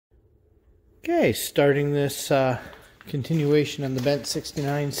Okay, starting this continuation on the Bent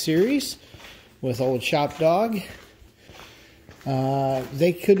 69 series with old ShopDog.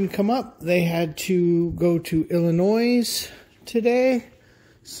 They couldn't come up. They had to go to Illinois today.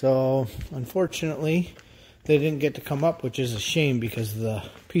 So, unfortunately, they didn't get to come up, which is a shame because the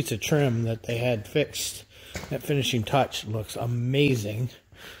piece of trim that they had fixed, that finishing touch, looks amazing.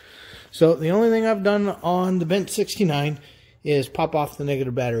 So, the only thing I've done on the Bent 69 is pop off the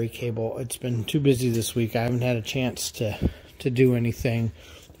negative battery cable. It's been too busy this week. I haven't had a chance to do anything.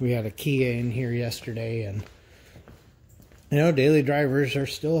 We had a Kia in here yesterday, and you know, daily drivers are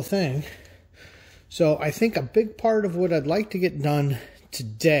still a thing. So I think a big part of what I'd like to get done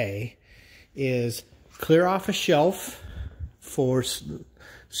today is clear off a shelf for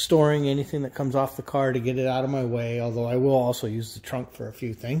storing anything that comes off the car to get it out of my way, although I will also use the trunk for a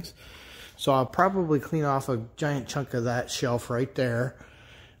few things. So I'll probably clean off a giant chunk of that shelf right there.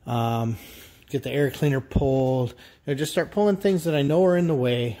 Get the air cleaner pulled. You know, just start pulling things that I know are in the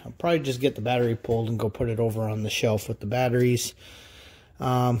way. I'll probably just get the battery pulled and go put it over on the shelf with the batteries.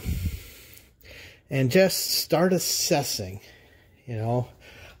 And just start assessing. You know,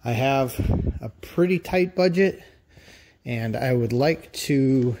 I have a pretty tight budget, and I would like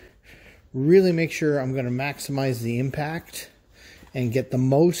to really make sure I'm going to maximize the impact and get the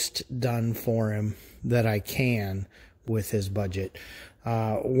most done for him that I can with his budget.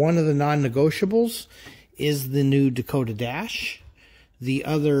 One of the non-negotiables is the new Dakota Dash. The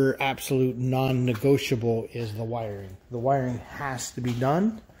other absolute non-negotiable is the wiring. The wiring has to be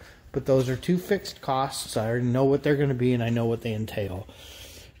done, but those are two fixed costs. I already know what they're going to be, and I know what they entail.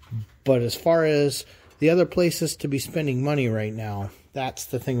 But as far as the other places to be spending money right now, that's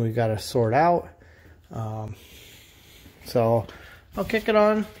the thing we've got to sort out. So I'll kick it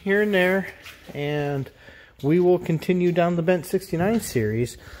on here and there, and we will continue down the Bent 69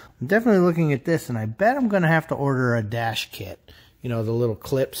 series. I'm definitely looking at this, and I bet I'm going to have to order a dash kit. You know, the little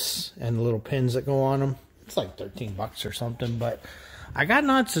clips and the little pins that go on them. It's like 13 bucks or something, but I got an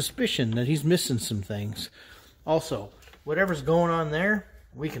odd suspicion that he's missing some things. Also, whatever's going on there,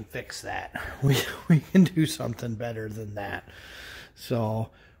 we can fix that. We can do something better than that. So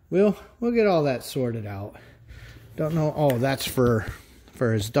we'll get all that sorted out. Don't know. Oh, that's for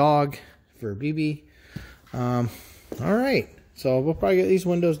his dog, for BB. All right. So we'll probably get these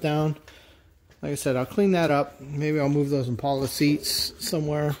windows down. Like I said, I'll clean that up. Maybe I'll move those Impala seats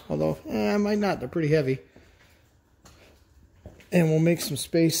somewhere. Although, I might not. They're pretty heavy. And we'll make some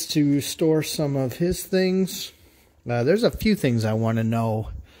space to store some of his things. There's a few things I want to know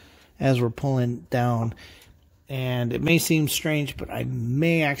as we're pulling down. And it may seem strange, but I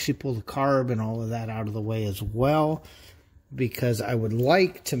may actually pull the carb and all of that out of the way as well, because I would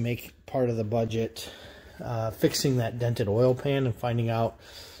like to make part of the budget fixing that dented oil pan and finding out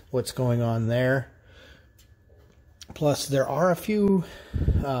what's going on there. Plus, there are a few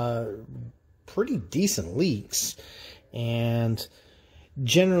pretty decent leaks, and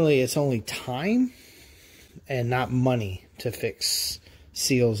generally it's only time and not money to fix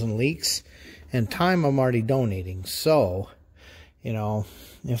seals and leaks. And time I'm already donating. So, you know,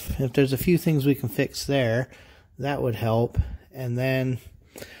 if there's a few things we can fix there, that would help. And then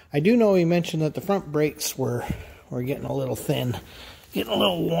I do know he mentioned that the front brakes were getting a little thin, getting a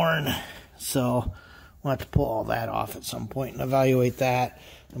little worn. So we'll have to pull all that off at some point and evaluate that.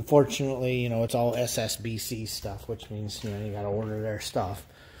 Unfortunately, you know, it's all SSBC stuff, which means, you know, you got to order their stuff.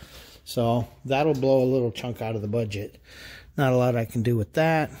 So that'll blow a little chunk out of the budget. Not a lot I can do with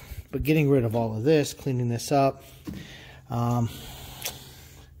that. But getting rid of all of this, cleaning this up,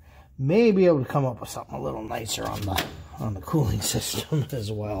 may be able to come up with something a little nicer on the cooling system as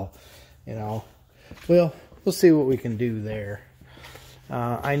well. You know, we'll see what we can do there.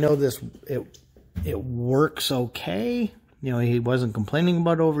 I know it works okay. You know, he wasn't complaining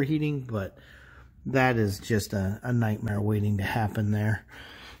about overheating, but that is just a nightmare waiting to happen there.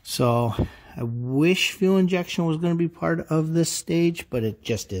 So I wish fuel injection was going to be part of this stage, but it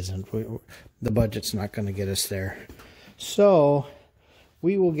just isn't. The budget's not going to get us there. So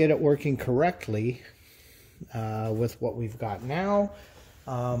we will get it working correctly with what we've got now.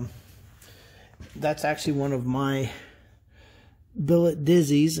 That's actually one of my billet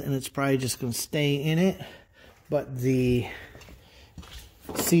dizzies, and it's probably just going to stay in it. But the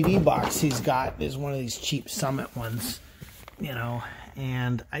CD box he's got is one of these cheap Summit ones, you know.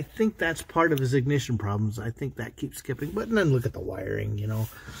 And I think that's part of his ignition problems. I think that keeps skipping. But then look at the wiring, you know.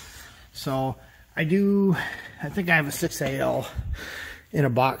 So I think I have a 6AL in a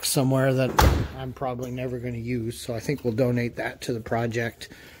box somewhere that I'm probably never going to use. So I think we'll donate that to the project.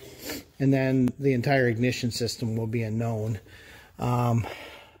 And then the entire ignition system will be unknown.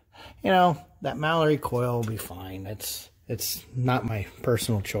 You know, that Mallory coil will be fine. It's not my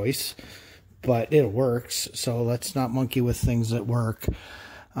personal choice, but it works. So let's not monkey with things that work.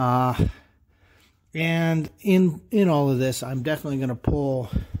 And in all of this, I'm definitely going to pull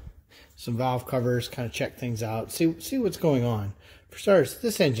some valve covers, kind of check things out, see what's going on. For starters,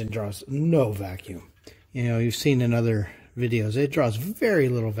 this engine draws no vacuum. You know, you've seen in other videos, it draws very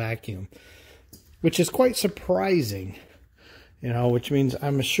little vacuum, which is quite surprising. You know, which means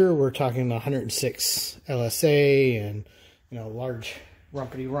I'm sure we're talking 106 LSA and, you know, large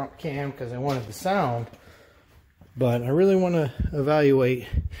rumpity rump cam because I wanted the sound. But I really want to evaluate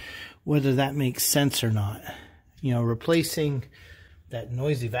whether that makes sense or not. You know, replacing that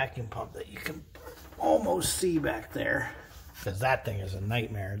noisy vacuum pump that you can almost see back there, because that thing is a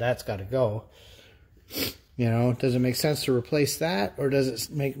nightmare. That's got to go. You know, does it make sense to replace that, or does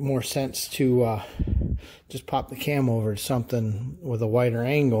it make more sense to just pop the cam over to something with a wider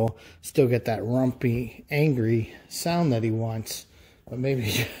angle, still get that rumpy, angry sound that he wants, but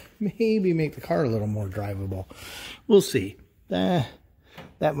maybe make the car a little more drivable? We'll see. That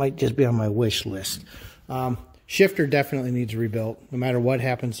might just be on my wish list. Shifter definitely needs rebuilt. No matter what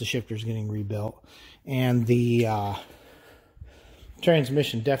happens, the shifter's getting rebuilt. And the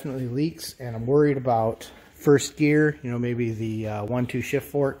transmission definitely leaks, and I'm worried about first gear. You know, maybe the 1-2 shift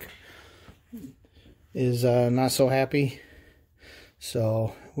fork is not so happy.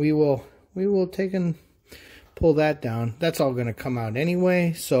 So we will take and pull that down. That's all going to come out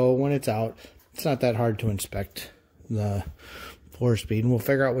anyway. So when it's out, it's not that hard to inspect the 4-speed, and we'll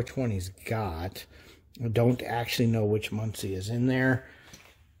figure out which one he's got. I don't actually know which Muncie is in there.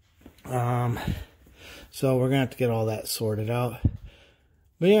 So we're going to have to get all that sorted out.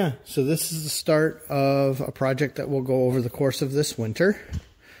 But yeah, so this is the start of a project that will go over the course of this winter,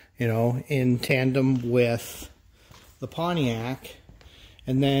 you know, in tandem with the Pontiac.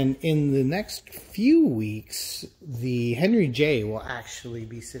 And then in the next few weeks, the Henry J will actually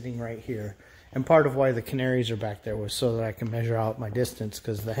be sitting right here. And part of why the Canaries are back there was so that I can measure out my distance,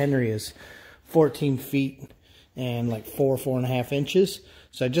 because the Henry is 14 feet and like 4.5 inches.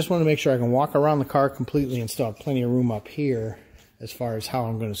 So I just want to make sure I can walk around the car completely and still have plenty of room up here as far as how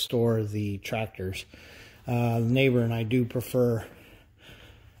I'm going to store the tractors. The neighbor and I do prefer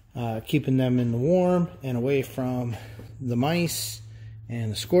keeping them in the warm and away from the mice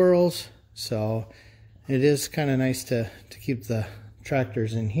and the squirrels. So it is kind of nice to keep the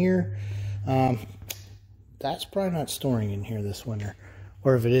tractors in here. That's probably not storing in here this winter.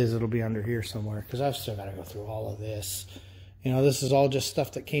 Or if it is, it'll be under here somewhere, because I've still got to go through all of this. You know, this is all just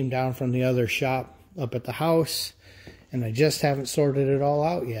stuff that came down from the other shop up at the house, and I just haven't sorted it all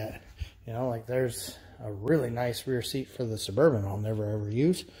out yet. You know, like there's a really nice rear seat for the Suburban I'll never ever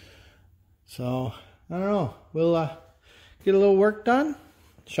use. So, I don't know. We'll get a little work done.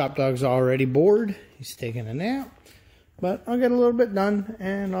 Shop Dog's already bored. He's taking a nap. But I'll get a little bit done,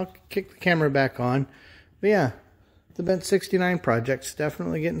 and I'll kick the camera back on. But yeah, the Bent 69 project's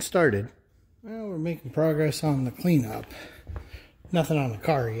definitely getting started. Well, we're making progress on the cleanup. Nothing on the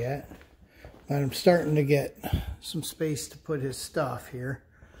car yet. But I'm starting to get some space to put his stuff here.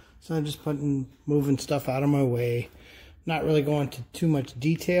 So I'm just moving stuff out of my way. Not really going to too much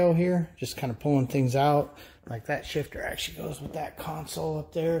detail here. Just kind of pulling things out. Like that shifter actually goes with that console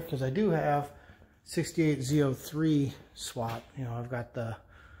up there, because I do have 68 Z03 swap. You know, I've got the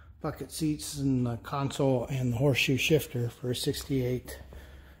bucket seats and the console and the horseshoe shifter for a 68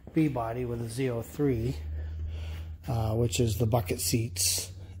 B body with a Z03, which is the bucket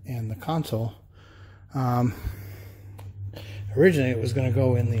seats and the console. Originally it was going to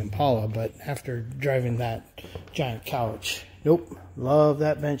go in the Impala, but after driving that giant couch, nope, love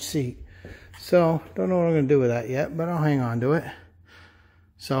that bench seat. So don't know what I'm going to do with that yet, but I'll hang on to it.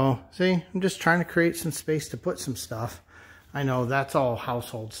 So see, I'm just trying to create some space to put some stuff. I know that's all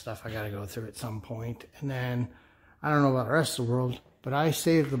household stuff I got to go through at some point. And then I don't know about the rest of the world, but I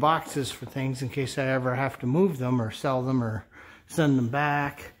save the boxes for things in case I ever have to move them or sell them or send them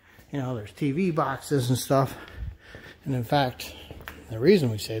back. You know, there's TV boxes and stuff. And in fact, the reason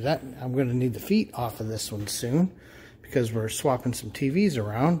we say that, I'm going to need the feet off of this one soon, because we're swapping some TVs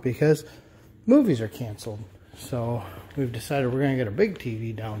around because movies are canceled. So we've decided we're going to get a big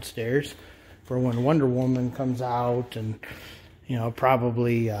TV downstairs for when Wonder Woman comes out, and you know,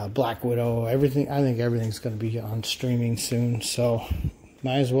 probably Black Widow, everything. I think everything's going to be on streaming soon, so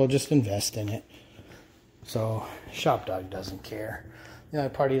might as well just invest in it. So Shop Dog doesn't care. The only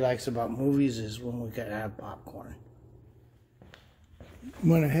part he likes about movies is when we can have popcorn.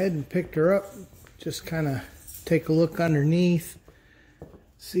 Went ahead and picked her up, just kind of take a look underneath,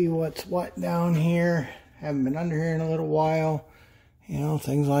 see what's what down here. Haven't been under here in a little while, You know,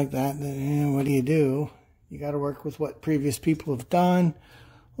 things like that. What do? You got to work with what previous people have done.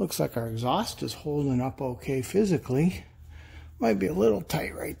 Looks like our exhaust is holding up okay physically. Might be a little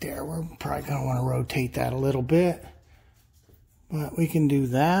tight right there. We're probably going to want to rotate that a little bit. But we can do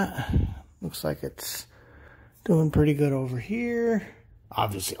that. Looks like it's doing pretty good over here.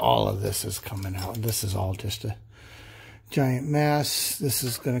 Obviously, all of this is coming out. This is all just a giant mess. This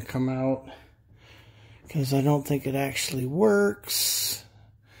is going to come out because I don't think it actually works.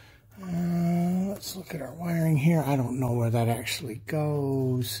 Let's look at our wiring here. I don't know where that actually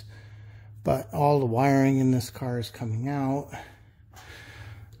goes, but all the wiring in this car is coming out.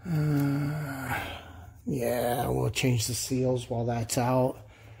 Yeah, we'll change the seals while that's out.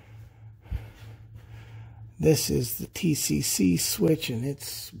 This is the TCC switch and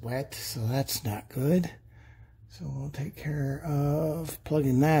it's wet, so that's not good. So we'll take care of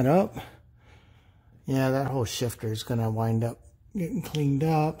plugging that up. Yeah, that whole shifter is going to wind up getting cleaned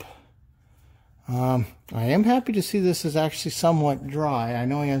up. I am happy to see this is actually somewhat dry. I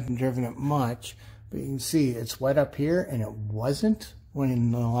know he hasn't driven it much, but you can see it's wet up here, and it wasn't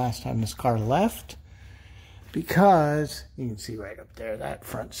when the last time this car left, because you can see right up there that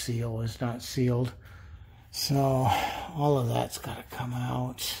front seal is not sealed. So all of that's got to come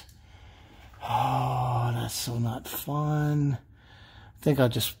out. Oh, that's so not fun. I think I'll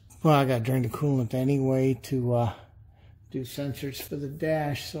just, well, I got to drain the coolant anyway to do sensors for the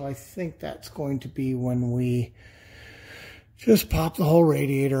dash, so I think that's going to be when we just pop the whole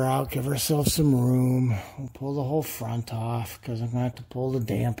radiator out, give ourselves some room. We'll pull the whole front off because I'm going to have to pull the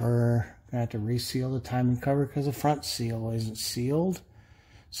damper. I'm going to have to reseal the timing cover because the front seal isn't sealed.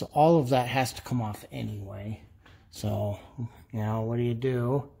 So all of that has to come off anyway. So, you know, what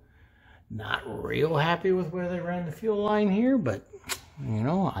do? Not real happy with where they ran the fuel line here, but, you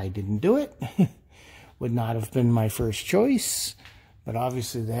know, I didn't do it. Would not have been my first choice, but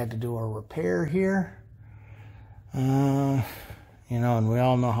obviously they had to do a repair here. You know, and we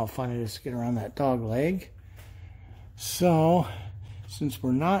all know how fun it is to get around that dog leg. So, since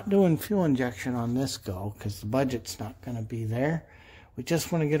we're not doing fuel injection on this go, because the budget's not going to be there, we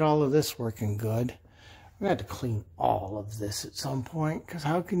just want to get all of this working good. We're going to have to clean all of this at some point, because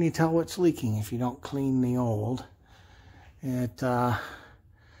how can you tell what's leaking if you don't clean the old? It's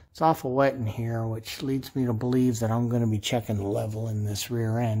awful wet in here, which leads me to believe that I'm going to be checking the level in this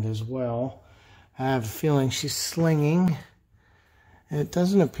rear end as well. I have a feeling she's slinging. It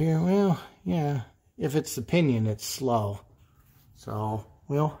doesn't appear, well, yeah, if it's the pinion, it's slow. So,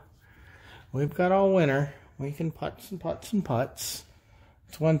 well, we've got all winter. We can putts and putts and putts.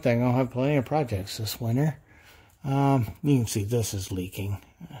 It's one thing, I'll have plenty of projects this winter. You can see this is leaking.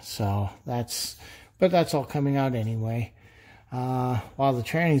 So, but that's all coming out anyway. While the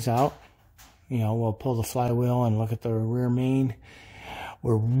tranny's out, you know, we'll pull the flywheel and look at the rear main.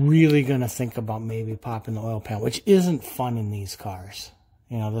 We're really going to think about maybe popping the oil pan, which isn't fun in these cars.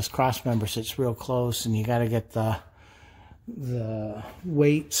 You know, this cross member sits real close, and you got to get the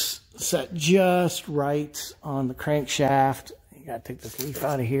weights set just right on the crankshaft. You got to take this leaf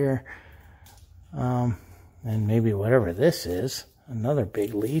out of here. And maybe whatever this is, another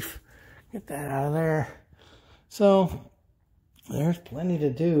big leaf. Get that out of there. So there's plenty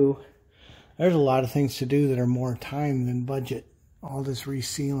to do. There's a lot of things to do that are more time than budget. All this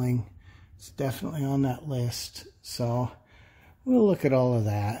resealing is definitely on that list. So we'll look at all of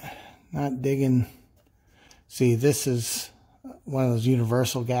that. Not digging. See, this is one of those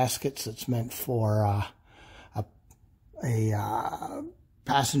universal gaskets that's meant for a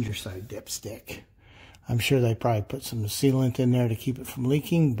passenger side dipstick. I'm sure they probably put some sealant in there to keep it from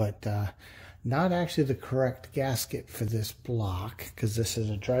leaking, but not actually the correct gasket for this block, because this is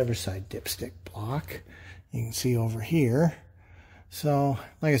a driver's side dipstick block. You can see over here. So,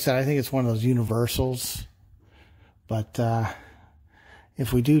 like I said, I think it's one of those universals. But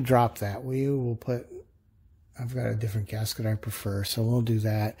if we do drop that, we will put, I've got a different gasket I prefer, so we'll do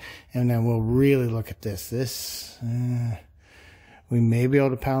that. And then we'll really look at this. This, we may be able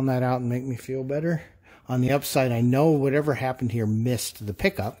to pound that out and make me feel better. On the upside, I know whatever happened here missed the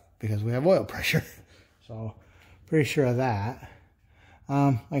pickup, because we have oil pressure. So, pretty sure of that.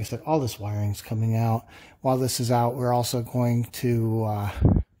 Like I said, all this wiring's coming out. While this is out, we're also going to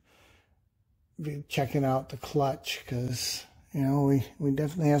be checking out the clutch, because, you know, we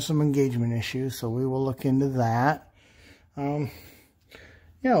definitely have some engagement issues, so we will look into that.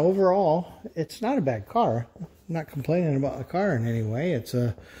 Yeah, overall, it's not a bad car. I'm not complaining about the car in any way. It's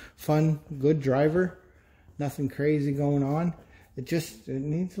a fun, good driver. Nothing crazy going on. It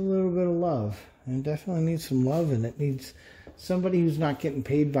needs a little bit of love. It definitely needs some love, and it needs somebody who's not getting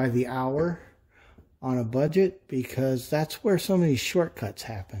paid by the hour on a budget, because that's where so many shortcuts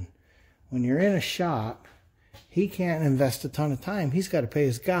happen. When you're in a shop, he can't invest a ton of time. He's got to pay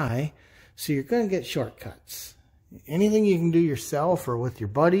his guy, so you're going to get shortcuts. Anything you can do yourself or with your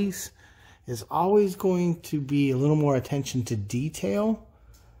buddies is always going to be a little more attention to detail.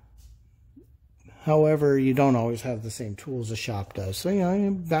 However, you don't always have the same tools a shop does. So,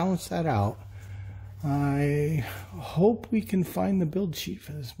 you balance that out. I hope we can find the build sheet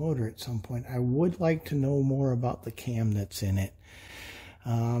for this motor at some point. I would like to know more about the cam that's in it.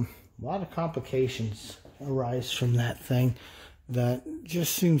 A lot of complications arise from that thing that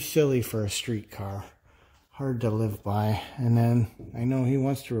just seems silly for a street car. Hard to live by. And then I know he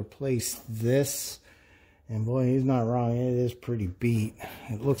wants to replace this, and boy, he's not wrong. It is pretty beat.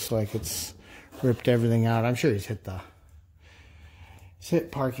 It looks like it's ripped everything out. I'm sure he's hit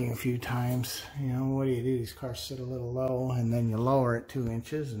parking a few times. What do? These cars sit a little low, and then you lower it 2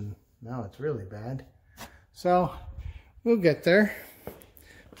 inches, and now it's really bad. So we'll get there.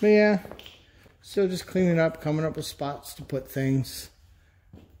 But yeah, still just cleaning up, coming up with spots to put things.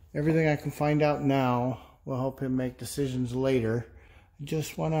 Everything I can find out now will help him make decisions later. I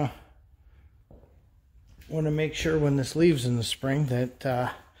just want to make sure when this leaves in the spring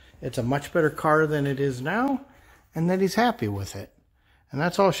that it's a much better car than it is now, and that he's happy with it. And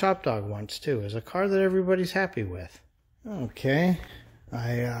that's all ShopDog wants too, is a car that everybody's happy with. Okay,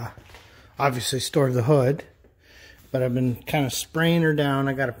 I obviously stored the hood, but I've been kind of spraying her down.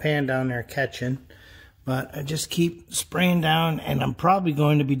 I got a pan down there catching, but I just keep spraying down, and I'm probably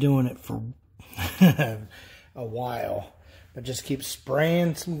going to be doing it for a while. But just keep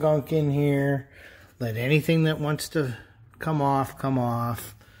spraying some gunk in here. Let anything that wants to come off, come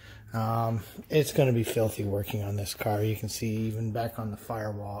off. It's going to be filthy working on this car. You can see even back on the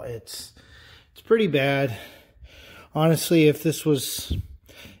firewall, it's pretty bad. Honestly, if it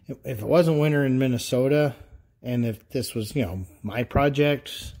wasn't winter in Minnesota, and if this was, my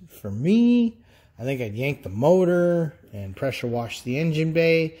project for me, I think I'd yank the motor and pressure wash the engine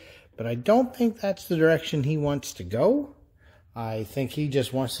bay. But I don't think that's the direction he wants to go. I think he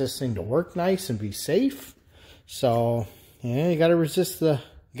just wants this thing to work nice and be safe. So, yeah, you got to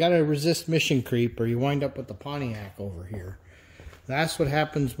resist mission creep, or you wind up with the Pontiac over here. That's what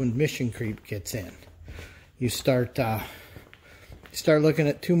happens when mission creep gets in. You start looking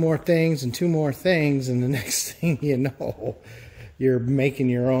at 2 more things and 2 more things, and the next thing you know, you're making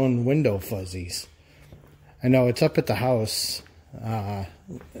your own window fuzzies. I know it's up at the house,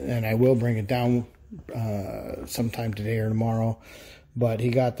 and I will bring it down sometime today or tomorrow. But he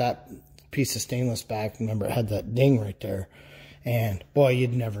got that piece of stainless back. Remember, it had that ding right there. And boy,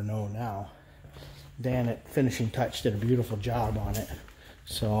 you'd never know now. Dan at Finishing Touch did a beautiful job on it.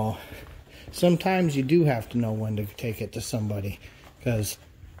 So sometimes you do have to know when to take it to somebody, because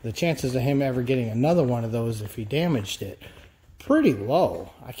the chances of him ever getting another one of those if he damaged it, pretty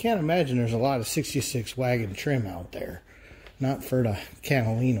low. I can't imagine there's a lot of 66 wagon trim out there. Not for the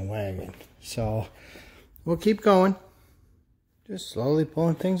Catalina wagon. So we'll keep going. Just slowly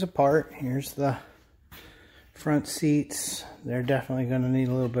pulling things apart. Here's the front seats. They're definitely going to need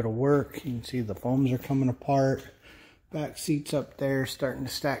a little bit of work. You can see the foams are coming apart. Back seats up there, starting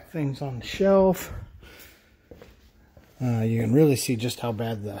to stack things on the shelf. You can really see just how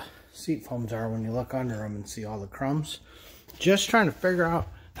bad the seat foams are when you look under them and see all the crumbs. Just trying to figure out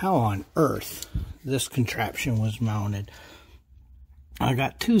how on earth this contraption was mounted. I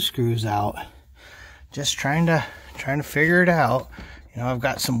got 2 screws out. Just trying to figure it out. I've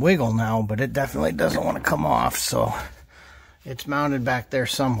got some wiggle now, but it definitely doesn't want to come off, so it's mounted back there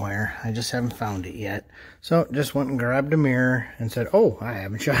somewhere. I just haven't found it yet. So just went and grabbed a mirror and said, oh, I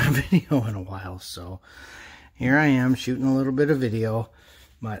haven't shot a video in a while. So here I am shooting a little bit of video,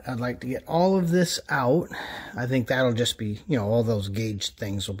 but I'd like to get all of this out. I think that'll just be, all those gauge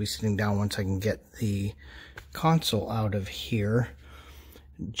things will be sitting down once I can get the console out of here.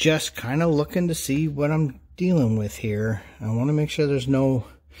 Just kind of looking to see what I'm dealing with here. I want to make sure there's no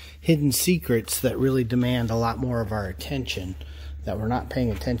hidden secrets that really demand a lot more of our attention that we're not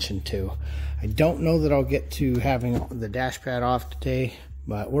paying attention to. I don't know that I'll get to having the dash pad off today,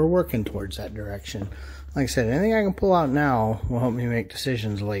 but we're working towards that direction. Like I said, anything I can pull out now will help me make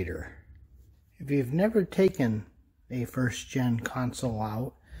decisions later. If you've never taken a first gen console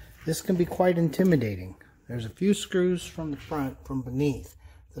out, this can be quite intimidating. There's a few screws from the front, from beneath,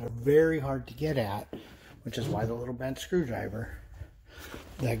 that are very hard to get at, which is why the little bent screwdriver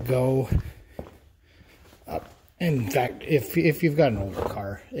that go up. In fact, if you've got an older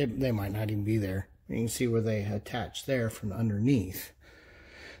car, they might not even be there. You can see where they attach there from underneath.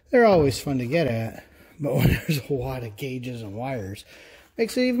 They're always fun to get at, but when there's a lot of gauges and wires, it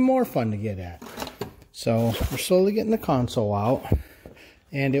makes it even more fun to get at. So we're slowly getting the console out.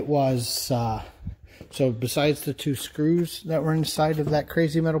 And it was, so besides the 2 screws that were inside of that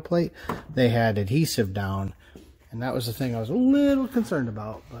crazy metal plate, they had adhesive down. And that was the thing I was a little concerned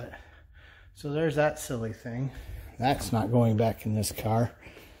about. But so there's that silly thing. That's not going back in this car.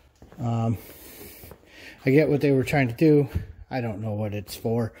 I get what they were trying to do. I don't know what it's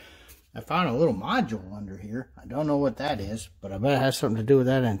for. I found a little module under here. I don't know what that is, but I bet it has something to do with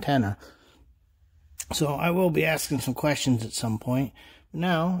that antenna. So I will be asking some questions at some point.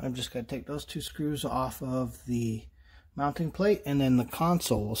 Now, I'm just going to take those 2 screws off of the mounting plate, and then the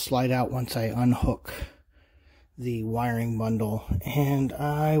console will slide out once I unhook the wiring bundle. And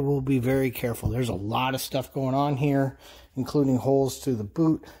I will be very careful. There's a lot of stuff going on here, including holes through the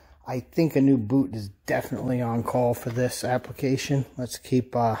boot. I think a new boot is definitely on call for this application. Let's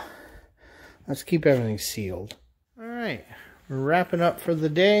keep everything sealed. All right, we're wrapping up for the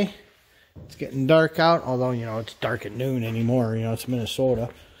day. It's getting dark out, although, you know, it's dark at noon anymore. You know, it's Minnesota.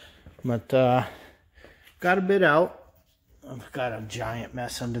 But, got a bit out. I've got a giant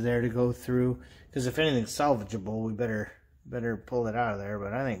mess under there to go through. Because if anything's salvageable, we better pull it out of there.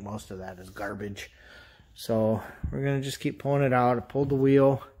 But I think most of that is garbage. So, we're going to just keep pulling it out. I pulled the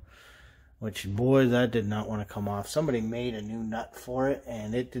wheel, which, boy, that did not want to come off. Somebody made a new nut for it,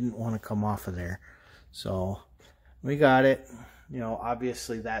 and it didn't want to come off of there. So, we got it. You know,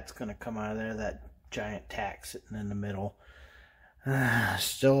 obviously that's going to come out of there, that giant tack sitting in the middle.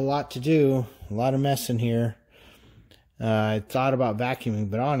 Still a lot to do, a lot of mess in here. I thought about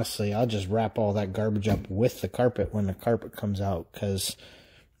vacuuming, but honestly, I'll just wrap all that garbage up with the carpet when the carpet comes out. Because,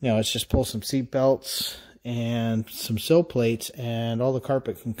 you know, it's just pull some seat belts and some sill plates, and all the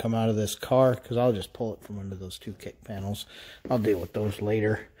carpet can come out of this car. Because I'll just pull it from under those 2 kick panels. I'll deal with those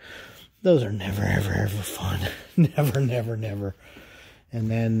later. Those are never, ever, ever fun. Never, never, never. And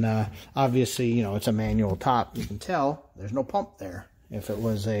then, obviously, you know, it's a manual top. You can tell there's no pump there. If it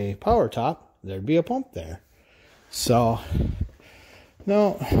was a power top, there'd be a pump there. So,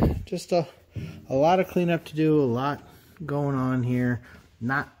 no, just a lot of cleanup to do, a lot going on here.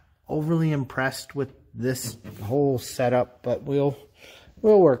 Not overly impressed with this whole setup, but we'll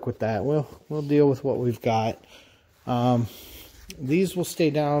work with that. We'll deal with what we've got. These will stay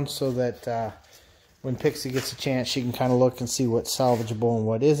down so that when Pixie gets a chance, she can kind of look and see what's salvageable and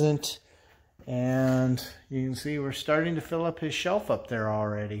what isn't. And you can see we're starting to fill up his shelf up there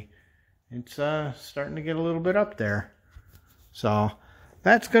already. It's starting to get a little bit up there. So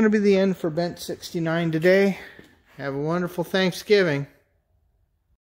that's going to be the end for Bent 69 today. Have a wonderful Thanksgiving.